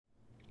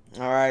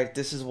Alright,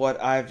 this is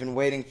what I've been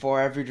waiting for.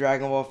 Every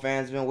Dragon Ball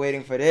fan's been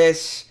waiting for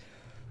this.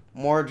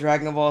 More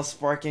Dragon Ball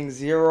Sparking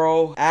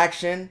Zero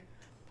action.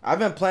 I've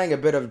been playing a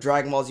bit of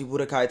Dragon Ball Z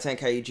Budokai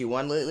Tenkaichi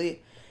 1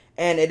 lately.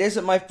 And it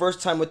isn't my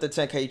first time with the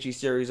Tenkaichi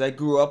series. I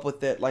grew up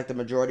with it like the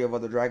majority of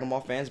other Dragon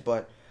Ball fans.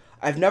 But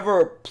I've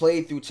never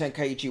played through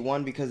Tenkaichi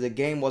 1 because the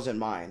game wasn't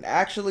mine.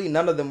 Actually,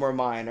 none of them were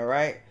mine,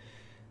 alright?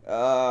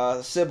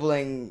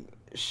 Sibling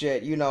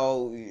shit, you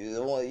know,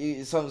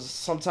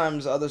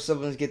 sometimes other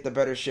siblings get the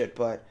better shit,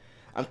 but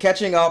I'm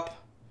catching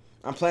up.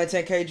 I'm playing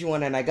Tenkaichi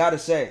 1, and I gotta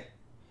say,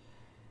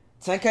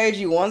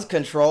 Tenkaichi 1's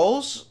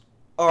controls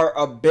are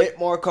a bit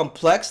more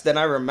complex than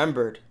I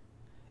remembered.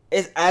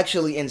 It's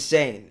actually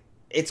insane.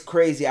 It's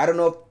crazy. I don't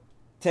know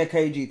if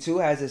Tenkaichi 2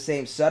 has the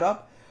same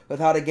setup with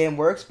how the game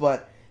works,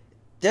 but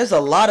there's a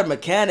lot of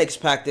mechanics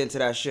packed into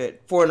that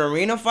shit. For an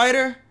arena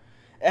fighter,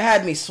 it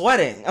had me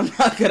sweating. I'm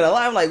not gonna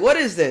lie. I'm like, what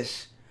is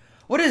this?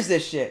 What is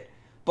this shit?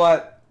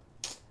 But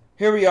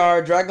here we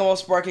are, Dragon Ball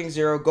Sparking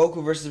Zero,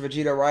 Goku vs.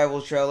 Vegeta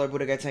Rivals trailer,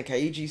 Budokai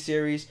Tenkaichi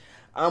series.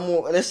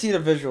 Let's see the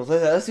visuals.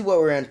 Let's see what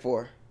we're in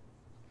for.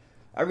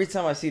 Every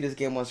time I see this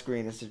game on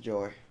screen, it's a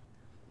joy.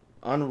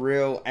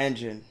 Unreal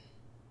Engine.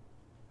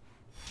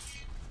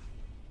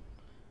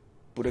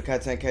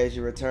 Budokai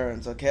Tenkaichi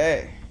returns.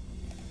 Okay.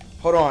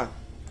 Hold on.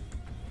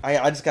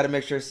 I just gotta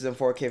make sure this is in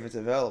 4K if it's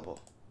available.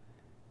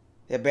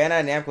 Yeah,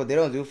 Bandai Namco, they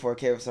don't do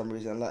 4K for some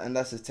reason,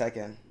 unless it's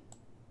Tekken.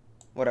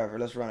 Whatever,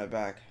 let's run it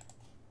back.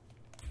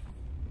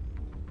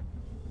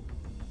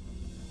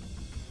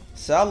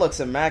 Cell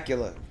looks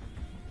immaculate.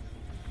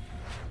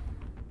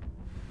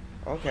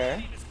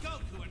 Okay.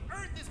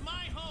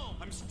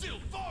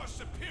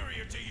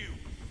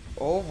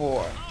 Oh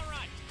boy.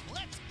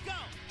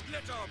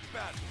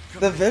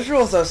 The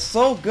visuals are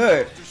so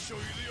good.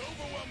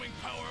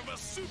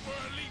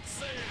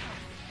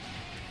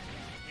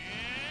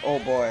 Oh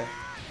boy.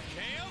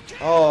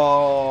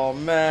 Oh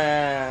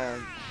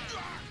man.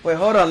 Wait,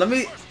 hold on.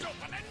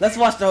 Let's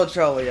watch the whole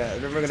trailer. Yeah,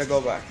 then we're gonna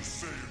go back.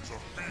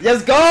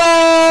 Let's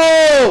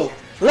go!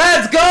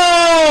 Let's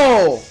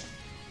go!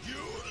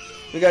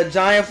 We got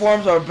Giant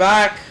Forms are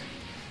back.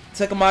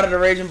 Took them out of the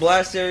Raging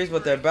Blast series,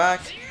 but they're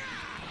back.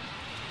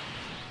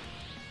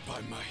 By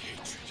my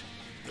hatred,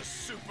 the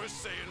Super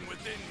Saiyan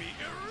within me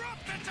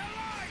erupted to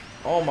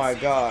life. Oh my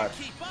god.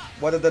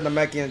 What did the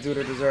Namekians do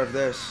to deserve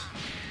this?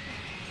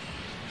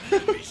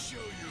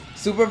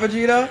 Super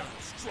Vegeta?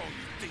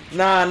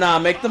 Nah,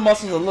 make the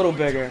muscles a little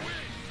bigger.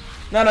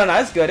 No,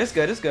 it's good, it's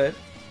good.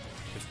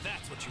 If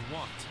that's what you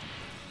want.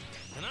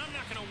 And I'm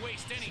not gonna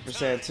waste any Super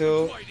Saiyan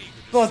 2.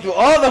 Going through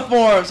all the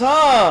forms,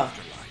 huh?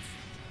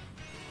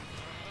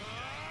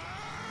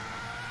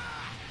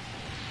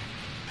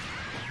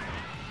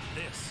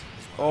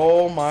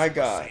 Oh my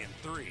god.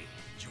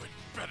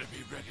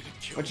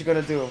 What you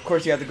gonna do? Of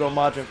course you have to go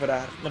Majin for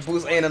that. The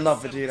boost ain't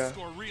enough, Vegeta.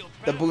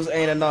 The boost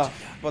ain't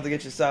enough. About to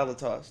get your salad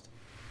tossed.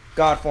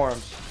 God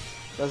forms.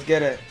 Let's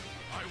get it.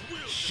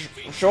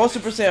 Show us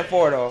Super Saiyan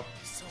 4 though.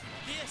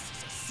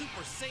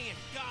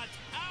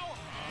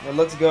 It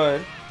looks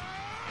good.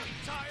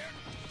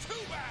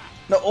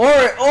 The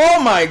aura,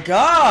 oh my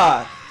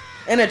god!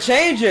 And it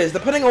changes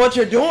depending on what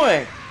you're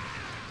doing.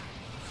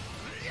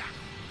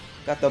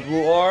 Got the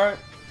blue aura.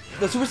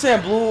 The Super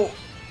Saiyan Blue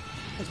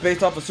is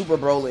based off of Super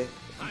Broly,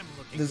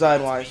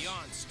 design-wise.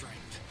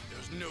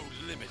 There's no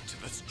limit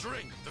to the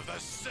strength of the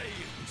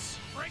Saiyans.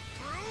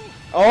 Breakthrough?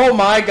 Oh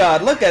my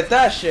god, look at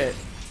that shit.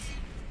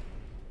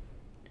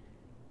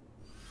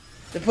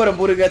 They put a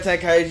Budokai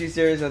Tenkaichi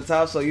series on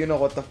top so you know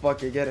what the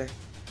fuck you're getting.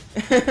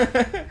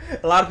 A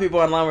lot of people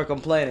online were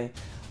complaining.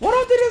 Why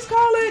don't they just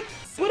call it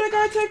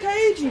Budokai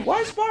Tenkaichi?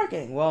 Why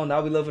Sparking? Well,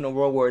 now we live in a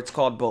world where it's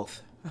called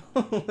both.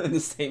 In the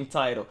same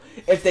title.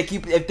 If they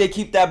keep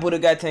that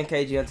Budokai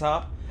Tenkaichi on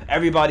top,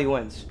 everybody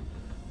wins.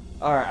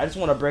 Alright, I just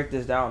want to break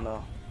this down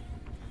though.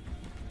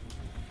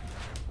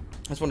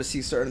 I just want to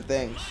see certain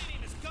things.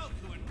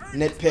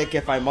 Nitpick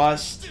if I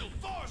must.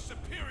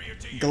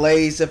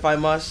 Glaze if I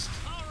must.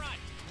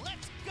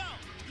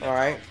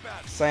 Alright.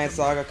 Saiyan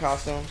Saga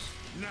costumes.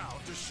 Now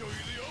to show you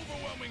the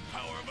overwhelming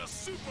power of a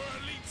super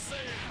elite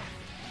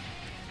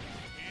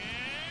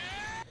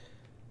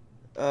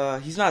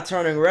Saiyan. He's not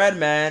turning red,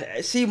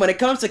 man. See, when it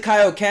comes to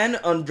Kaioken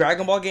on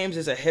Dragon Ball games,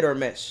 it's a hit or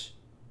miss.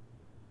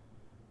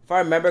 If I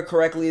remember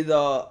correctly,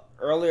 the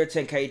earlier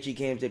Tenkaichi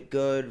games did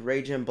good.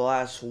 Raging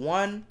Blast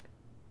 1.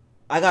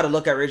 I gotta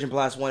look at Raging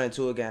Blast 1 and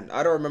 2 again.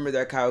 I don't remember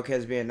their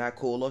Kaiokens being that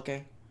cool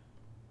looking.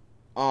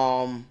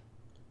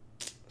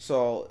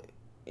 So,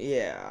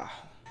 yeah.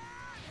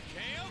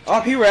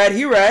 Oh, he read.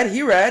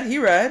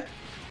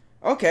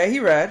 Okay, he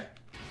read.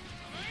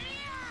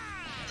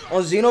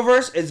 On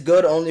Xenoverse, it's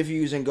good only if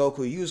you're using Goku.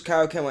 You use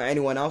Kaioken with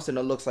anyone else and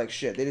it looks like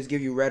shit. They just give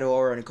you red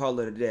aura and call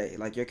it a day.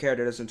 Like, your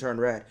character doesn't turn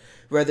red.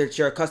 Whether it's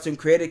your custom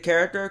created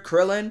character,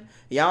 Krillin,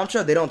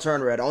 Yamcha, they don't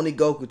turn red. Only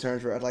Goku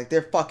turns red. Like,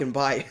 they're fucking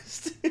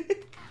biased.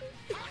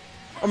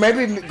 Or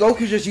maybe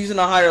Goku's just using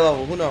a higher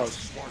level. Who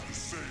knows?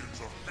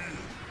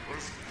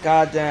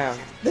 God damn.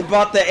 They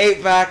brought the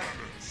ape back.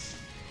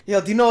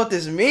 Yo, do you know what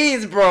this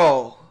means,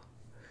 bro?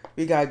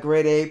 We got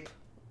Great Ape.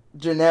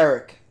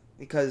 generic.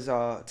 Because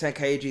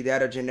Tenkaichi, they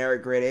had a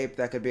generic Great Ape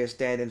that could be a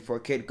stand-in for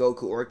Kid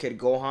Goku or Kid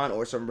Gohan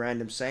or some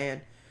random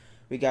Saiyan.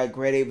 We got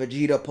Great Ape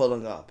Vegeta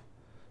pulling up.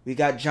 We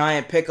got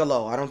Giant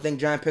Piccolo. I don't think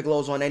Giant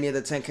Piccolo's on any of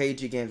the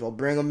Tenkaichi games. Well,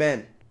 bring him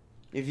in.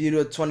 If you do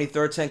a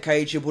 23rd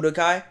Tenkaichi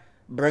Budokai,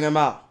 bring him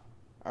out.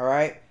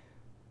 Alright?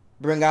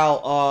 Bring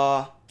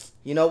out,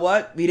 you know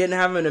what? We didn't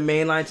have him in the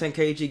mainline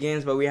Tenkaichi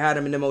games, but we had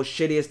him in the most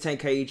shittiest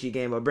Tenkaichi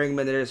game. But bring him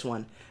into this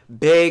one.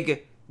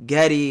 Big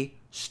Getty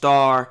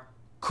Star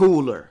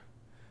Cooler.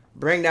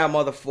 Bring that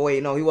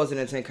motherfucker. No, he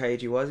wasn't in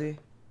Tenkaichi, was he?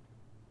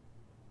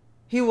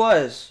 He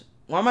was.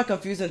 Why am I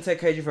confusing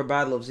Tenkaichi for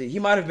Battle of Z? He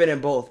might have been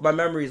in both. My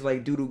memory is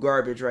like doo-doo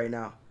garbage right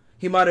now.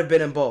 He might have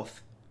been in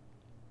both.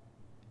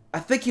 I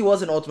think he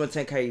was in Ultimate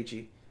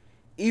Tenkaichi.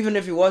 Even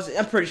if he was,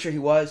 I'm pretty sure he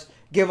was.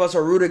 Give us a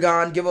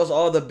Rudagon. Give us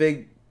all the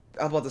big...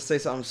 I'm about to say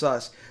something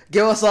sus.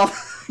 Give us all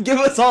give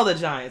us all the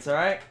giants,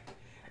 alright?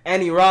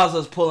 And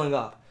Iraza's pulling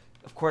up.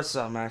 Of course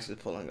Max is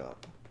pulling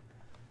up.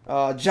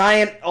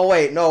 Giant... Oh,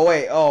 wait. No,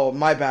 wait. Oh,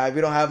 my bad.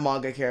 We don't have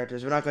manga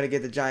characters. We're not going to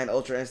get the Giant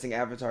Ultra Instinct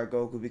Avatar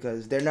Goku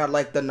because they're not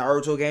like the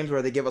Naruto games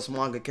where they give us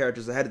manga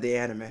characters ahead of the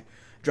anime.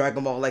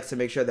 Dragon Ball likes to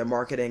make sure their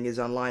marketing is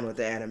in line with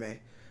the anime.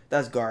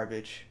 That's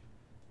garbage.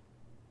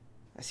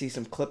 I see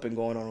some clipping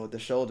going on with the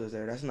shoulders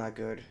there. That's not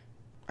good.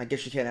 I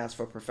guess you can't ask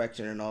for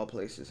perfection in all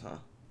places, huh?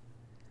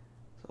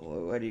 So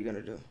what are you going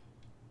to do?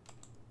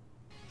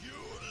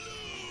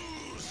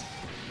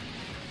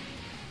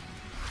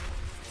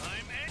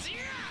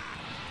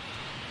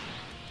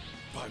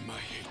 By my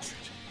hatred,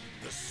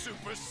 the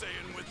Super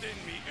Saiyan within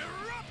me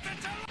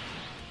erupted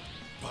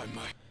by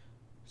my...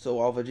 So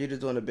while Vegeta's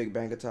doing a big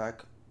bang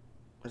attack,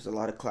 there's a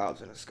lot of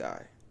clouds in the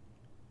sky.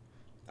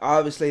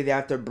 Obviously, they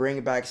have to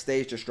bring back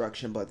stage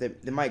destruction, but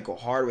they might go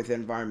hard with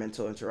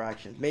environmental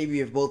interactions.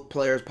 Maybe if both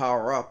players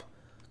power up,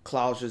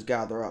 clouds just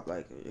gather up.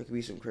 Like, it could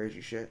be some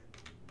crazy shit.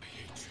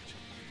 Hatred,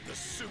 the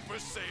Super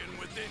Saiyan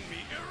within me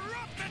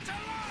erupted to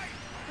life!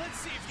 Let's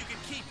see if you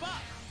can keep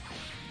up!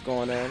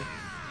 Going in.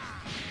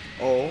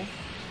 Oh.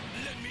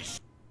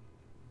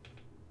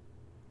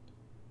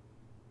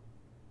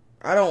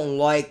 I don't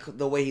like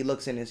the way he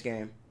looks in this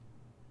game.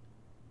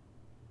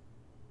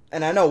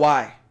 And I know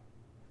why.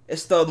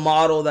 It's the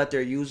model that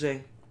they're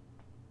using.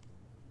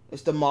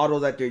 It's the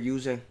model that they're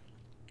using.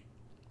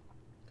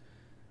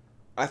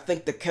 I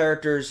think the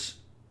characters...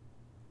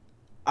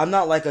 I'm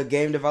not like a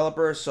game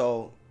developer,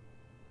 so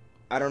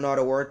I don't know how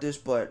to word this,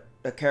 but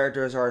the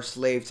characters are a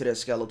slave to their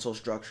skeletal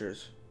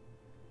structures.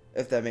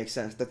 If that makes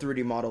sense. The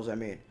 3D models, I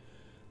mean.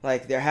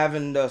 Like, they're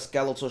having the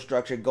skeletal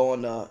structure go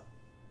in the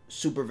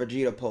Super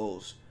Vegeta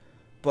pose.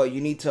 But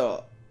you need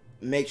to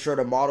make sure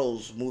the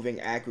model's moving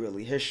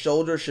accurately. His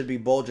shoulders should be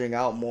bulging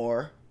out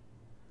more.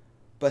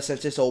 But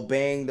since it's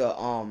obeying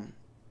the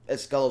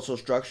skeletal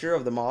structure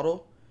of the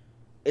model,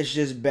 it's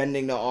just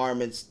bending the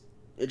arm. It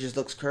just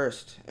looks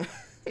cursed.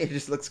 It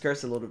just looks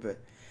cursed a little bit.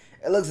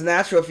 It looks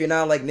natural if you're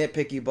not like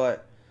nitpicky,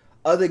 but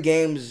other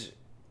games,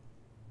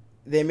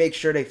 they make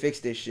sure they fix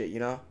this shit, you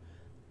know?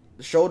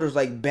 The shoulder's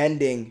like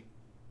bending.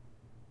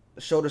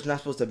 The shoulder's not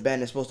supposed to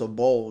bend, it's supposed to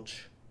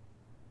bulge.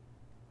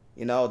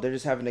 You know, they're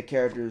just having the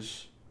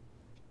characters...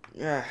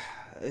 Yeah,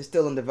 it's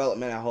still in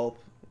development, I hope.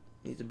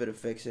 Needs a bit of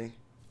fixing.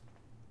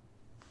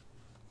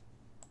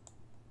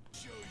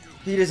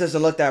 He just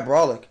doesn't look that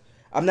Brawlic.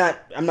 I'm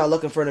not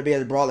looking for him to be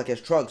as Brawlic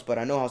as Trunks, but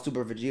I know how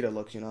Super Vegeta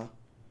looks, you know?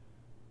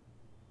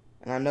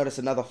 And I noticed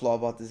another flaw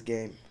about this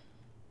game.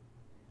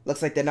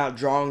 Looks like they're not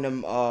drawing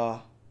them,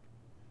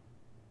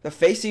 the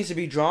face seems to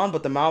be drawn,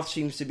 but the mouth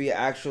seems to be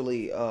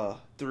actually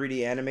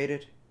 3D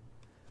animated.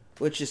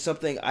 Which is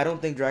something I don't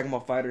think Dragon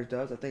Ball FighterZ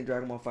does. I think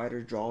Dragon Ball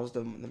FighterZ draws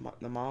the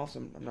mouths.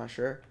 I'm not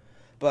sure.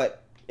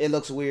 But it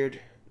looks weird.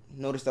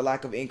 Notice the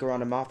lack of ink around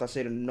the mouth. I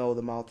say to know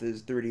the mouth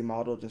is 3D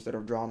modeled instead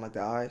of drawn like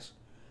the eyes.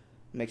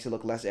 Makes it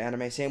look less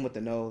anime. Same with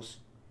the nose.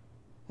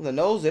 Well, the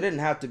nose, it didn't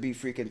have to be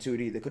freaking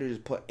 2D. They could have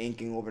just put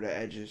inking over the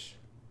edges.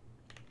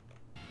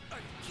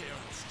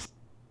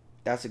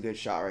 That's a good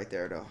shot right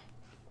there, though.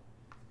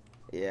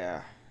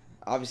 Yeah.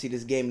 Obviously,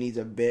 this game needs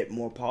a bit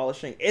more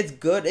polishing. It's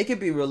good. It could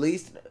be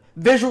released...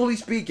 Visually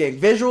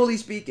speaking,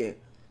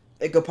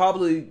 it could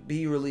probably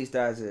be released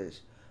as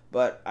is.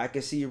 But I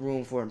can see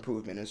room for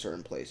improvement in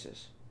certain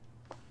places.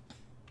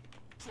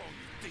 Strong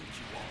you think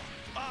you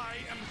are. I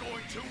am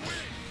going to win.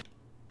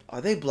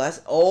 Are they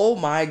blessed? Oh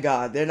my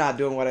god, they're not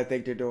doing what I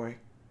think they're doing.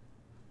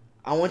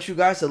 I want you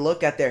guys to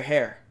look at their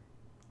hair.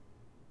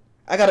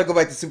 I gotta go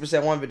back to Super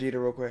Saiyan 1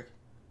 Vegeta real quick.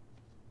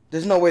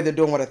 There's no way they're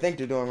doing what I think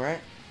they're doing,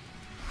 right?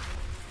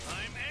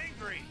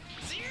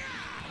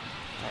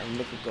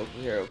 Look at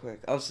Goku here real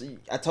quick.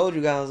 I told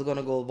you guys I was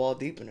gonna go ball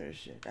deep into this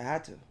shit. I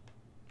had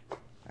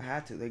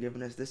to. They're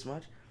giving us this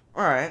much.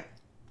 Alright.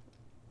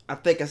 I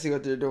think I see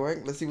what they're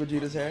doing. Let's see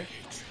Vegeta's hair.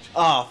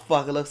 Oh,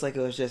 fuck. It looks like it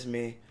was just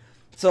me.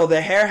 So,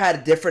 the hair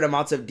had different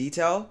amounts of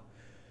detail.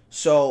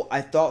 So,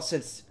 I thought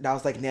since that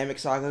was like Namek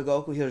Saga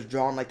Goku, he was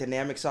drawn like the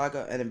Namek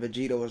Saga, and then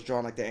Vegeta was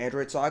drawn like the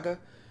Android Saga.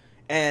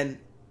 And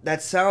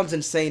that sounds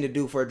insane to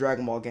do for a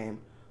Dragon Ball game.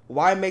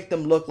 Why make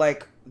them look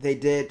like they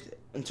did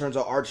in terms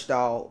of art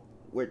style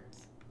with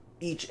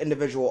each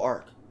individual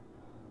arc.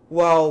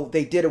 Well,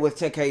 they did it with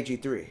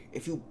Tenkaichi 3.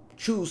 If you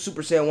choose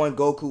Super Saiyan 1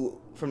 Goku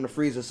from the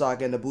Frieza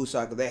saga and the Buu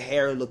saga, their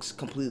hair looks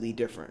completely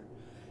different.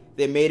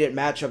 They made it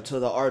match up to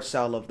the art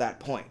style of that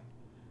point.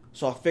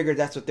 So I figured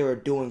that's what they were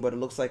doing, but it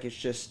looks like it's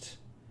just...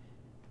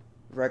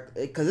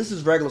 Because this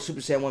is regular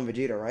Super Saiyan 1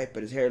 Vegeta, right?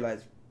 But his hairline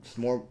is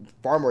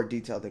far more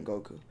detailed than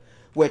Goku.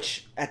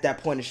 Which, at that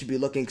point, it should be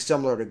looking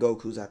similar to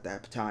Goku's at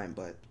that time,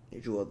 but they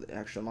drew all the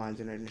extra lines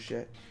in it and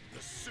shit.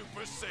 The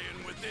Super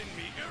Saiyan within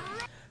me.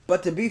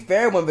 But to be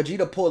fair, when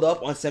Vegeta pulled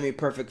up on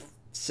Semi-Perfect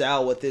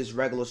Cell with his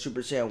regular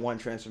Super Saiyan 1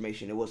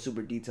 transformation, it was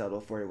super detailed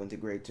before he went to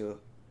Grade 2.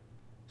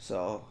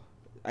 So,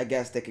 I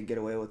guess they could get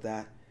away with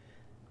that.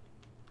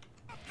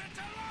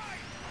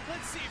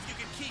 Let's see if you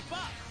can keep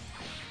up.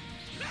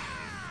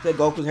 Say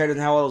Goku's hair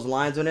doesn't have all those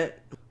lines on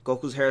it.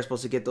 Goku's hair is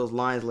supposed to get those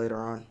lines later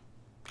on.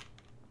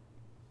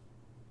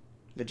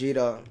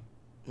 Vegeta,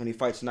 when he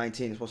fights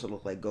 19, is supposed to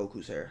look like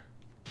Goku's hair.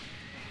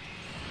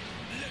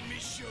 Let me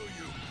show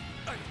you.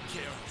 I don't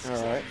care how strong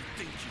Alright.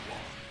 you think you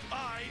are.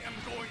 I am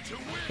going to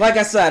win. Like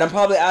I said, I'm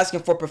probably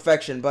asking for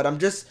perfection, but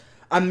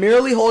I'm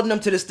merely holding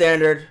them to the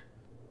standard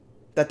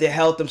that they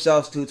held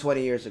themselves to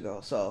 20 years ago.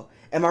 So,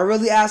 am I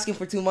really asking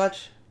for too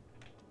much?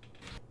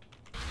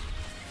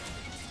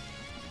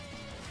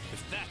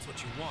 If that's what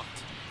you want,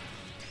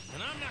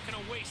 then I'm not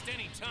gonna waste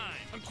any time.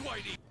 I'm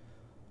quite eager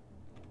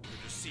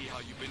to see how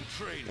you've been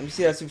training. Let me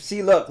see that.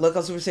 See, look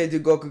how Super Saiyan 2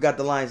 Goku got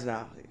the lines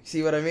now.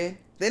 See what I mean?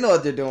 They know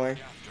what they're doing.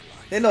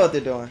 They know what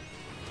they're doing.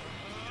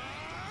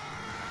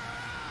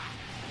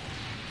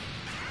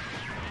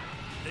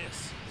 This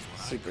is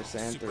what Super I call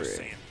Saiyan Super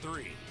 3. Saiyan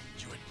 3.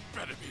 You had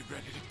better be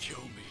ready to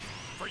kill me.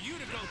 For you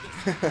to go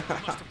this far,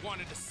 you must have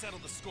wanted to settle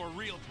the score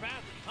real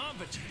badly, huh,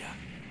 Vegeta?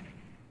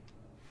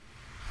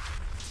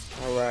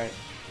 Alright.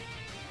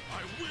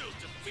 I will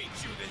defeat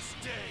you this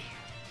day.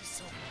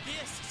 So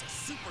this is a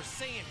Super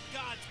Saiyan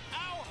God's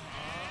power.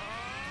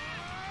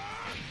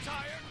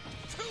 Tired?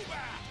 Too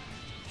bad.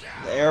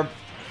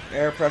 The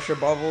air pressure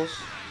bubbles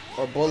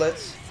or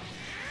bullets.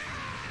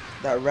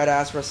 That red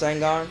ass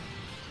Rasengan.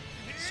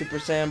 Super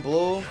Saiyan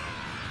Blue.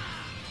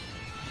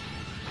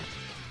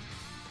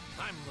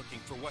 I'm looking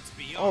for what's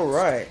beyond.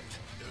 Alright.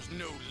 There's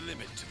no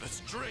limit to the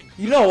strength.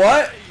 You know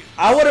what?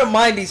 I wouldn't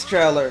mind these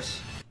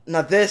trailers.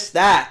 Now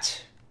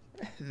that.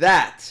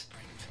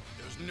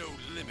 There's no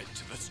limit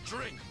to the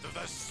strength of the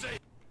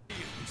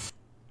Saiyans.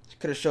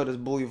 Could have showed us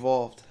Blue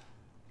evolved.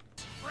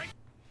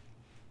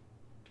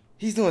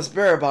 He's doing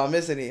Spirit Bomb,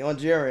 isn't he? On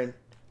Jiren.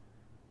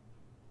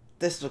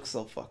 This looks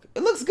so fucking...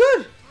 It looks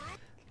good.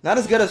 Not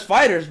as good as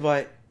Fighters,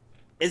 but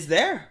it's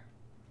there.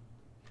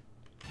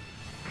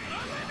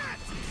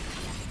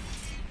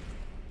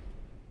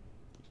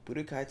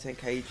 Budokai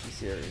Tenkaichi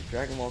series.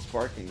 Dragon Ball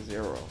Sparking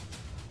Zero.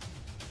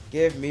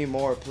 Give me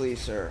more,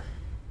 please, sir.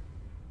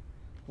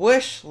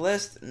 Wish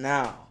list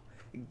now.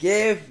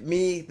 Give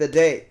me the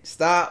date.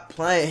 Stop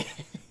playing.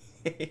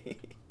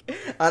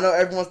 I know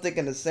everyone's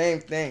thinking the same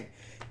thing.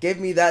 Give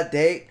me that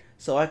date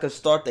so I can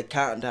start the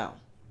countdown.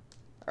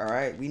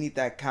 Alright, we need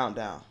that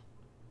countdown.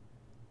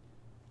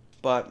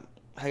 But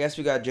I guess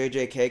we got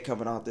JJK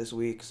coming out this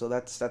week, so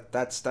that's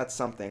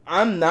something.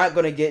 I'm not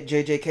gonna get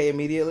JJK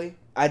immediately.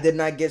 I did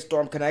not get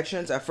Storm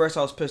Connections. At first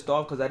I was pissed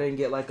off because I didn't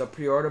get like a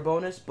pre-order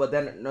bonus, but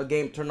then the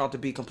game turned out to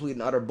be complete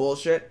and utter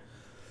bullshit.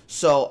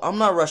 So I'm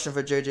not rushing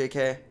for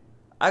JJK.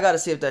 I gotta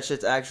see if that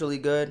shit's actually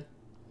good.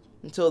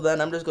 Until then,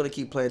 I'm just gonna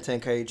keep playing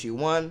Tenkaichi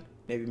 1.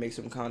 Maybe make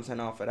some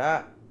content off of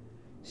that.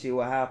 See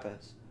what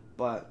happens.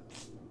 But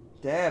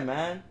damn,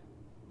 man,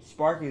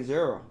 Sparking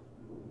Zero.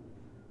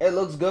 It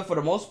looks good for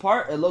the most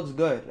part. It looks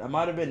good. I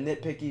might have been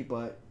nitpicky,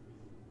 but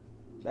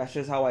that's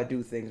just how I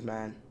do things,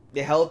 man.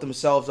 They held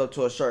themselves up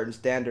to a certain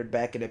standard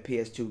back in the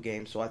PS2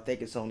 game, so I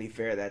think it's only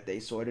fair that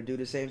they sort of do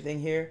the same thing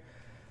here.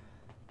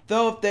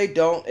 Though if they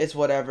don't, it's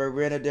whatever.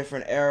 We're in a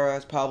different era.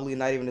 It's probably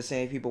not even the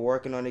same people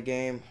working on the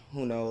game.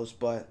 Who knows?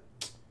 But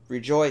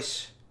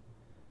rejoice.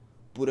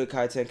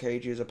 Budokai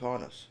Tenkaichi is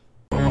upon us.